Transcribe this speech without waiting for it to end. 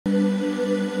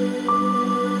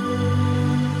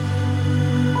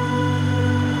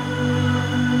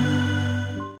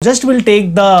Just we'll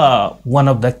take the one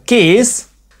of the case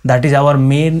that is our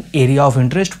main area of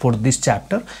interest for this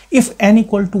chapter. If n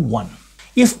equal to 1.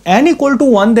 If n equal to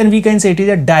 1, then we can say it is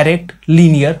a direct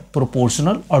linear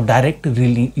proportional or direct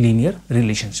linear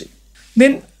relationship.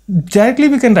 Then directly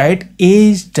we can write A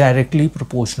is directly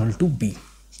proportional to B.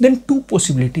 Then two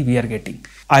possibility we are getting.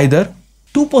 Either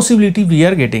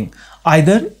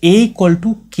either A equal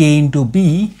to K into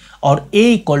B or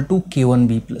A equal to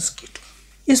K1B plus K2.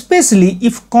 Especially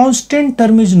if constant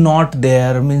term is not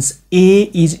there, means A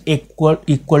is equal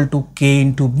to K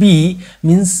into B,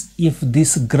 means if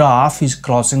this graph is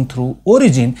crossing through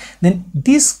origin, then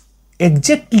this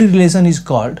exact relation is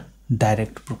called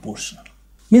direct proportional.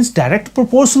 Means direct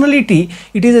proportionality,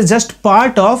 it is just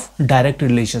part of direct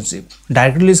relationship.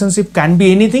 Direct relationship can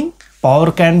be anything.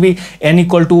 Power can be n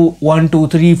equal to 1, 2,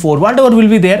 3, 4, whatever will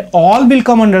be there, all will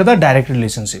come under the direct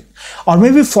relationship. Or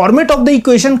maybe format of the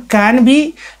equation can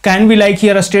be like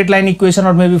here a straight line equation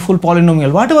or maybe full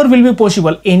polynomial, whatever will be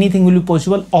possible, anything will be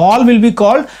possible, all will be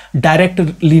called direct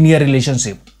linear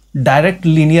relationship, direct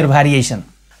linear variation,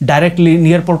 direct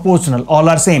linear proportional, all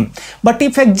are same. But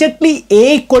if exactly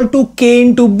A equal to K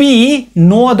into B,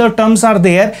 no other terms are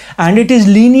there and it is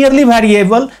linearly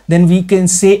variable, then we can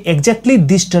say exactly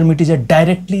this term, it is a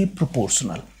directly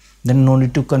proportional. Then no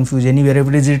need to confuse anywhere. If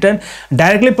it is written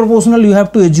directly proportional, you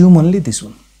have to assume only this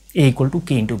one, A equal to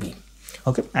K into B.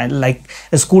 Okay, and like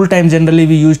a school time generally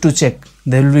we used to check,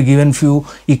 they will be given few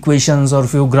equations or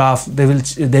few graph, they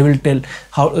will tell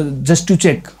how just to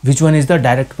check which one is the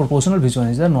direct proportional, which one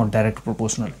is the not direct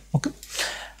proportional. Okay,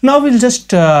 now we'll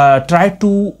just try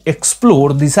to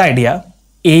explore this idea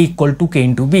A equal to K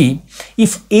into B.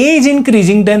 If A is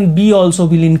increasing, then B also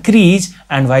will increase,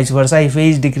 and vice versa. If A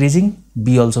is decreasing,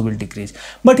 B also will decrease.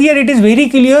 But here it is very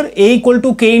clear, A equal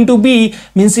to K into B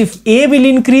means if A will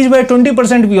increase by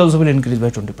 20%, B also will increase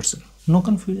by 20%. No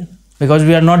confusion, because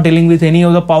we are not dealing with any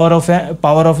of the power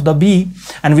of the B,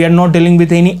 and we are not dealing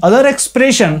with any other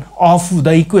expression of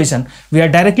the equation. We are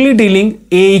directly dealing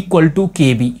A equal to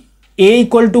KB. A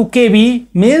equal to KB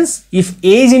means if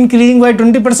A is increasing by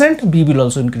 20%, B will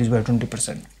also increase by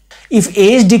 20%. If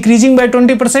A is decreasing by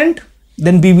 20%,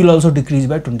 then B will also decrease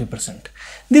by 20%.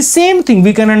 The same thing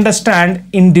we can understand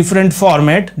in different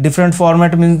format. Different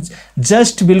format means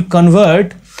just will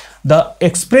convert the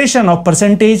expression of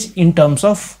percentage in terms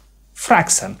of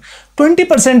fraction.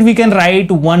 20% we can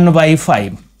write 1 by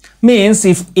 5. Means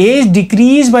if A is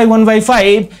decreased by 1 by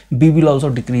 5, B will also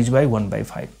decrease by 1 by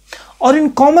 5. Or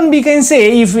in common we can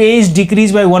say if A is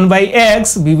decreased by 1 by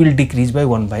X, B will decrease by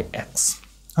 1 by X.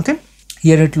 Okay,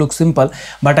 here it looks simple,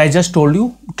 but I just told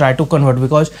you try to convert,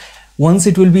 because once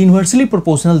it will be inversely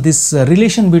proportional, this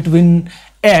relation between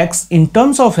X in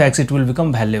terms of X, it will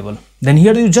become valuable. Then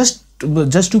here you just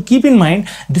to keep in mind,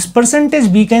 this percentage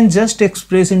we can just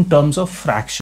express in terms of fraction.